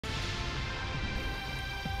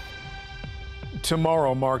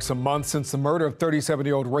Tomorrow marks a month since the murder of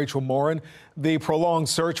 37-year-old Rachel Morin. The prolonged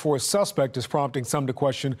search for a suspect is prompting some to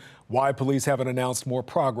question why police haven't announced more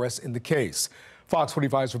progress in the case. Fox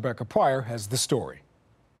 45's Rebecca Pryor has the story.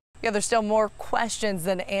 Yeah, there's still more questions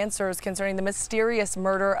than answers concerning the mysterious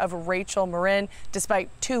murder of Rachel Morin, despite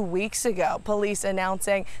 2 weeks ago police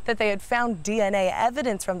announcing that they had found DNA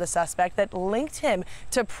evidence from the suspect that linked him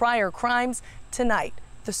to prior crimes. Tonight,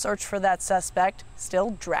 the search for that suspect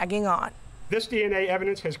still dragging on. This DNA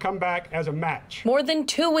evidence has come back as a match. More than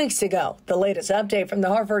 2 weeks ago, the latest update from the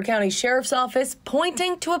Harford County Sheriff's Office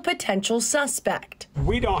pointing to a potential suspect.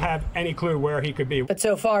 We don't have any clue where he could be. But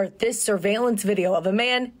so far, this surveillance video of a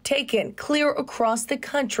man taken clear across the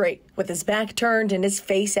country with his back turned and his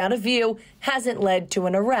face out of view hasn't led to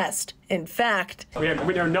an arrest. In fact,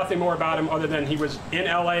 we know nothing more about him other than he was in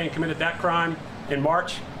L.A. and committed that crime in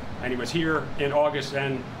March, and he was here in August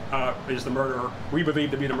and is the murderer, we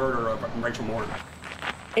believe to be the murderer of Rachel Morin.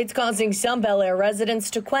 It's causing some Bel Air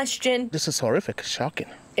residents to question. This is horrific, shocking.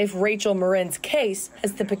 If Rachel Morin's case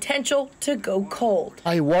has the potential to go cold.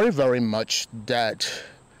 I worry very much that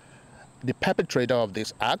the perpetrator of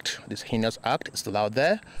this act, this heinous act, is still out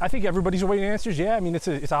there. I think everybody's awaiting answers. Yeah, I mean, it's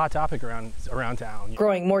a hot topic around town.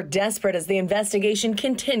 Growing more desperate as the investigation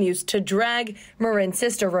continues to drag, Morin's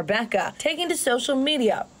sister Rebecca taking to social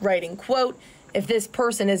media, writing, quote, "If this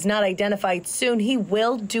person is not identified soon, he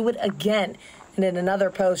will do it again." And in another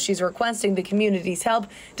post, she's requesting the community's help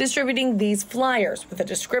distributing these flyers with a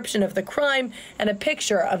description of the crime and a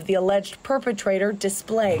picture of the alleged perpetrator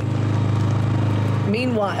displayed.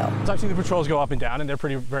 Meanwhile, I've seen the patrols go up and down, and they're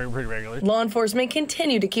pretty regular. Law enforcement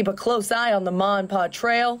continue to keep a close eye on the Ma and Pa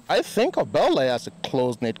trail. I think of Bel Air as a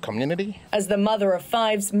close-knit community. As the mother of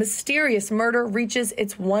five's mysterious murder reaches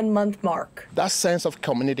its 1 month mark. That sense of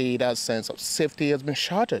community, that sense of safety has been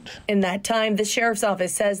shattered. In that time, the sheriff's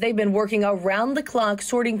office says they've been working around the clock,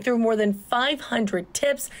 sorting through more than 500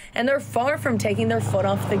 tips, and they're far from taking their foot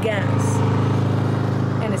off the gas.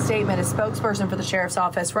 In a statement, a spokesperson for the sheriff's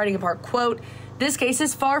office writing apart, quote, "This case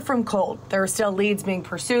is far from cold. There are still leads being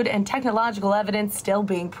pursued and technological evidence still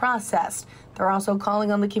being processed. They're also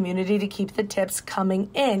calling on the community to keep the tips coming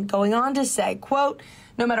in," going on to say, quote,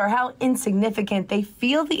 "No matter how insignificant they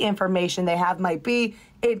feel the information they have might be,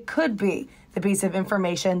 it could be the piece of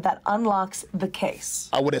information that unlocks the case."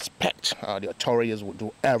 I would expect the authorities would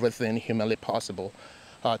do everything humanly possible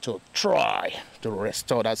to try to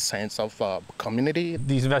restore that sense of community.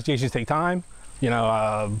 These investigations take time. You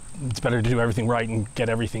know, it's better to do everything right and get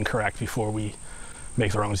everything correct before we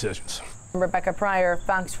make our own decisions. Rebecca Pryor,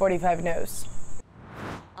 Fox 45 News.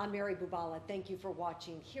 I'm Mary Bubala. Thank you for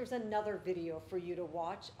watching. Here's another video for you to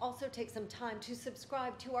watch. Also take some time to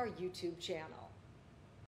subscribe to our YouTube channel.